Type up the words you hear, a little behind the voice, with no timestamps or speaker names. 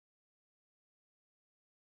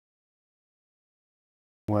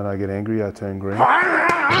When I get angry, I turn green.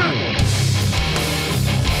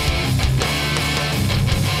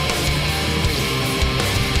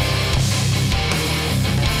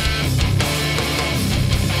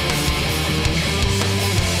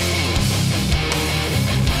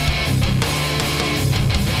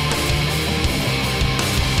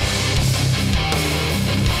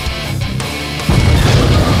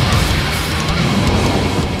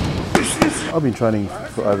 I've been training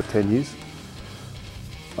for over 10 years.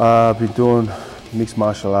 I've been doing mixed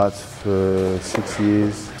martial arts for 6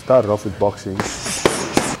 years. Started off with boxing,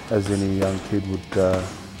 as any young kid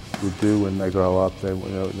would do when they grow up. They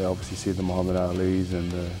obviously see the Muhammad Ali's and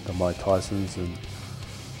the Mike Tysons, and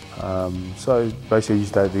so basically you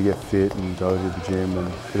started to get fit and go to the gym and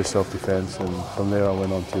a bit of self-defense, and from there I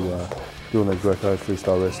went on to doing the Greco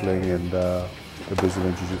freestyle wrestling and the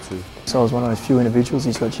Brazilian Jiu-Jitsu. So I was one of those few individuals.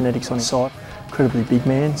 He's got genetics on his side. Incredibly big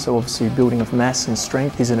man, so obviously building of mass and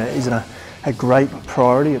strength isn't a great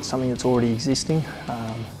priority. It's something that's already existing.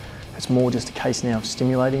 It's more just a case now of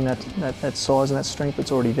stimulating that size and that strength that's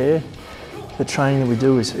already there. The training that we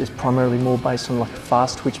do is primarily more based on like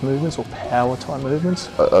fast twitch movements or power type movements.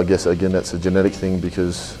 I guess again that's a genetic thing,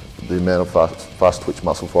 because the amount of fast twitch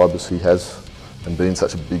muscle fibres he has, and being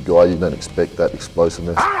such a big guy, you don't expect that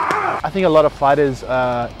explosiveness. I think a lot of fighters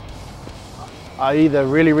are either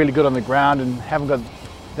really good on the ground and haven't got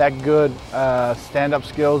that good stand-up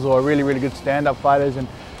skills, or really good stand-up fighters and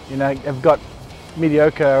have got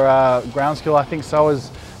mediocre ground skill. I think Soa's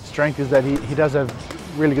strength is that he does have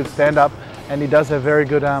really good stand-up and he does have very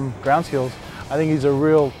good ground skills. I think he's a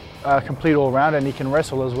real complete all-rounder, and he can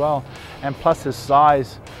wrestle as well. And plus his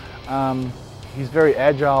size, he's very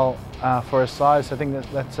agile for his size. I think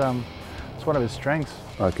that's one of his strengths.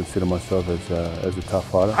 I consider myself as a tough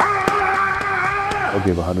fighter. I'll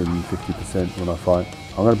give 150% when I fight.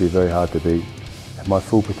 I'm going to be very hard to beat. At my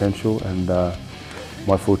full potential and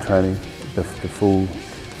my full training, the full,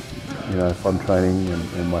 if I'm training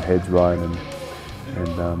and my head's right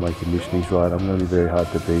and my conditioning's right, I'm going to be very hard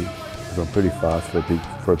to beat, because I'm pretty fast for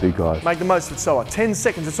a big guy. Make the most of it, Soa. 10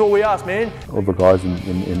 seconds, that's all we ask, man. All the guys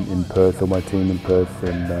in Perth, all my team in Perth,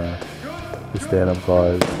 and the stand-up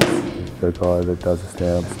guys, the guy that does the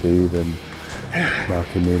stand-up, Steve, and Mark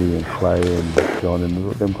Kennedy and Clay and John,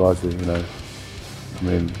 and them guys are, I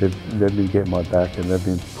mean, they've been getting my back, and they've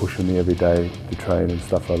been pushing me every day to train and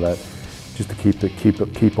stuff like that, just to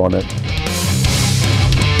keep on it.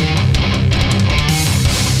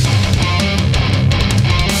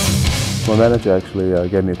 My manager actually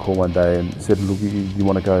gave me a call one day and said, "Look, you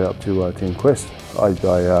want to go up to Team Quest?" I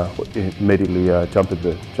immediately jumped at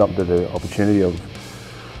the opportunity of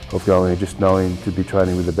going, and just knowing to be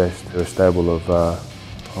training with the best. They're a stable of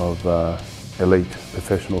elite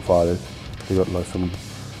professional fighters. They got like some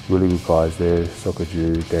really good guys there: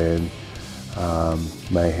 Soccerju, Dan,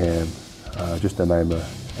 Mayhem, just to name a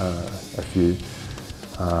few.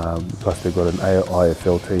 Plus they've got an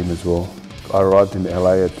IFL team as well. I arrived in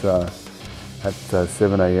LA at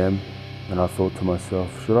 7 AM, and I thought to myself,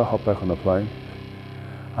 should I hop back on the plane?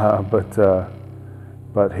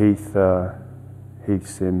 But Heath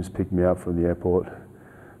Sims picked me up from the airport,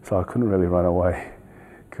 so I couldn't really run away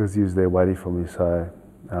because he was there waiting for me. So,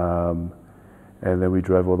 and then we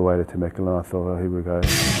drove all the way to Temecula, and I thought, oh, here we go.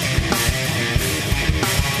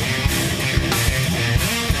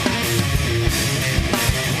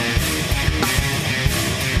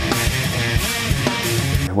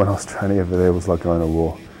 When I was training over there, it was like going to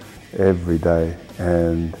war every day,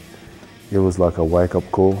 and it was like a wake-up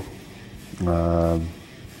call.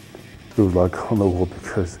 It was like on the wall,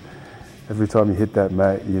 because every time you hit that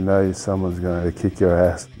mat, you know someone's going to kick your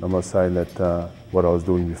ass. I'm not saying that what I was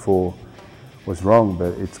doing before was wrong,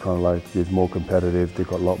 but it's kind of like it's more competitive. They've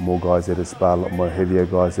got a lot more guys there to spar, a lot more heavier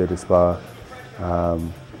guys there to spar.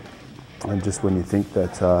 And just when you think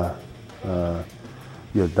that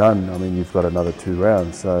you're done, I mean, you've got another 2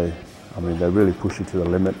 rounds. So, I mean, they really push you to the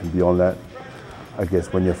limit, and beyond that, I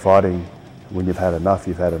guess when you're fighting, when you've had enough,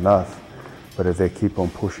 you've had enough. But if they keep on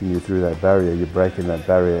pushing you through that barrier, you're breaking that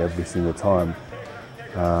barrier every single time.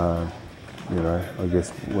 I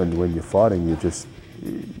guess when you're fighting, you just,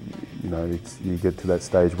 you get to that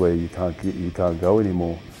stage where you can't go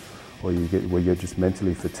anymore, or where you're just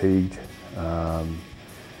mentally fatigued.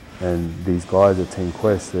 And these guys at Team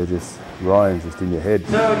Quest, they're just Ryan's just in your head.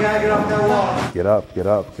 No, get up, no wall. Get up, get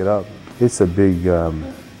up, get up. It's a big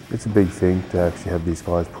thing to actually have these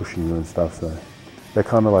guys pushing you and stuff. So they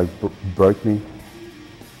kind of like broke me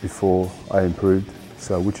before I improved,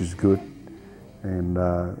 so which is good. And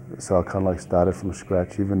so I kind of like started from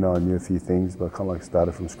scratch, even though I knew a few things, but I kind of like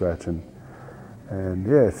started from scratch and And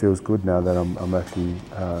yeah, it feels good now that I'm actually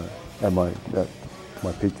at my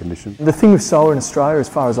peak condition. The thing with Soa in Australia, as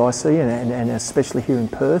far as I see, and especially here in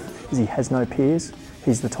Perth, is he has no peers.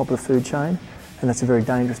 He's the top of the food chain, and that's a very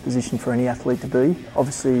dangerous position for any athlete to be.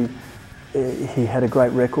 Obviously, he had a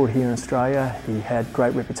great record here in Australia. He had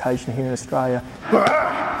great reputation here in Australia.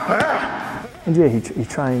 And yeah, he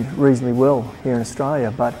trained reasonably well here in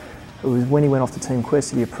Australia, but it was when he went off to Team Quest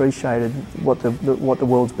that he appreciated what the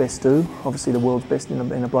world's best do. Obviously the world's best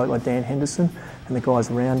in a bloke like Dan Henderson and the guys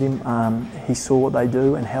around him. He saw what they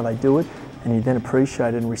do and how they do it, and he then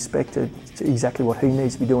appreciated and respected exactly what he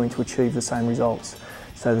needs to be doing to achieve the same results.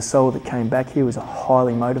 So the Soa that came back here was a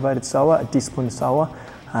highly motivated Soa, a disciplined Soa,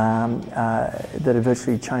 that had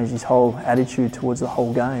virtually changed his whole attitude towards the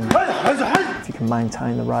whole game. If you can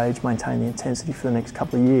maintain the rage, maintain the intensity for the next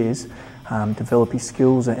couple of years, develop his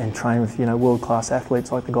skills and train with world-class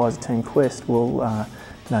athletes like the guys at Team Quest,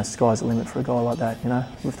 sky's the limit for a guy like that,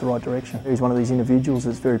 with the right direction. He's one of these individuals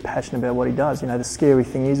that's very passionate about what he does. The scary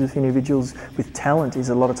thing is with individuals with talent is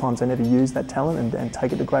a lot of times they never use that talent and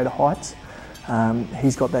take it to greater heights.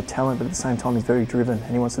 He's got that talent, but at the same time he's very driven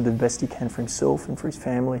and he wants to do the best he can for himself and for his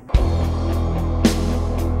family.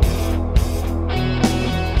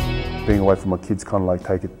 Being away from my kids kind of like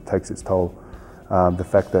takes its toll. The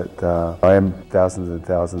fact that I am thousands and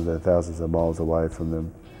thousands and thousands of miles away from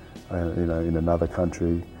them, in another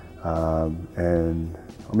country, and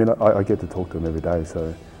I mean I get to talk to them every day,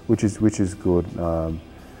 so which is good.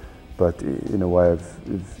 But in a way of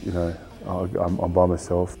I'm by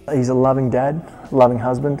myself. He's a loving dad, loving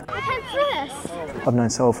husband. I've known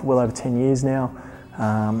Soa for well over 10 years now.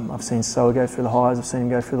 I've seen Soa go through the highs, I've seen him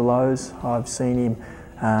go through the lows. I've seen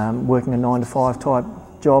him working a 9-to-5 type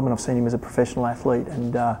job, and I've seen him as a professional athlete.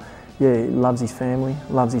 And he loves his family,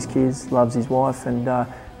 loves his kids, loves his wife, and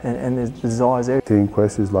there's desires there. Team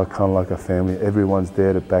Quest is kind of like a family. Everyone's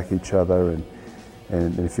there to back each other,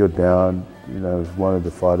 and if you're down, one of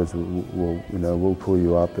the fighters will pull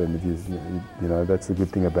you up, and if that's the good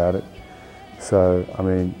thing about it. So I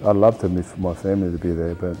mean, I'd love for my family to be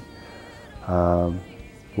there, but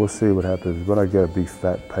we'll see what happens. When I get a big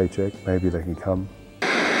fat paycheck, maybe they can come.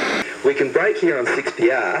 We can break here on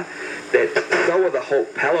 6PR that Soa the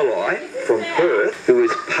Hulk Palelei from Perth, who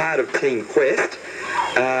is part of Team Quest,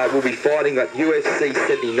 will be fighting at UFC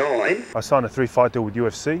 79. I signed a 3-fight deal with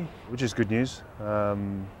UFC, which is good news.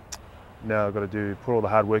 Now I've got to put all the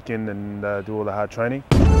hard work in and do all the hard training.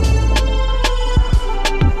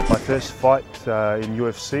 My first fight in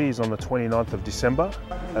UFC is on the 29th of December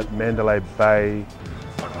at Mandalay Bay,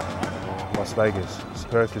 Las Vegas.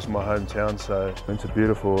 Perth is my hometown, so it's a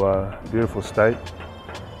beautiful state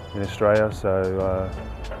in Australia. So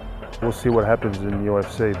we'll see what happens in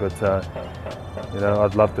UFC, but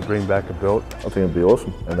I'd love to bring back a belt. I think it'd be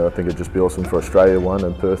awesome, and I think it'd just be awesome for Australia, one,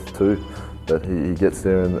 and Perth too, that he gets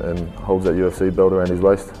there and holds that UFC belt around his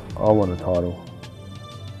waist. I want a title,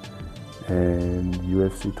 and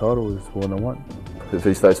UFC title is the one I want. If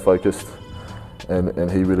he stays focused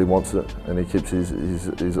and he really wants it, and he keeps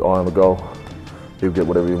his eye on the goal, he'll get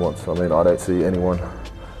whatever he wants. I mean, I don't see anyone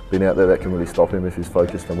being out there that can really stop him if he's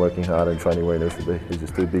focused and working hard and training where he needs to be. He's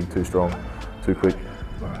just too big, too strong, too quick,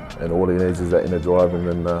 and all he needs is that inner drive, and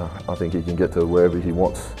then I think he can get to wherever he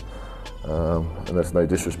wants. And that's no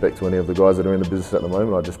disrespect to any of the guys that are in the business at the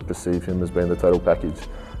moment. I just perceive him as being the total package,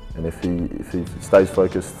 and if he stays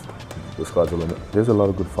focused, the sky's the limit. There's a lot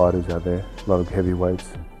of good fighters out there, a lot of heavyweights,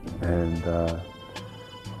 and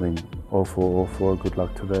I mean, all four, good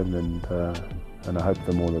luck to them, and I hope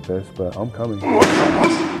them all the best, but I'm coming.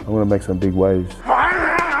 I'm going to make some big waves,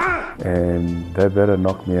 and they better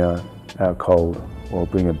knock me out cold, or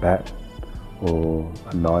bring a bat, or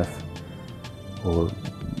a knife, or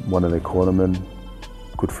one of their cornermen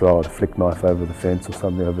could throw a flick knife over the fence or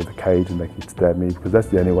something, over the cage, and they could stab me, because that's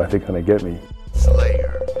the only way they're going to get me.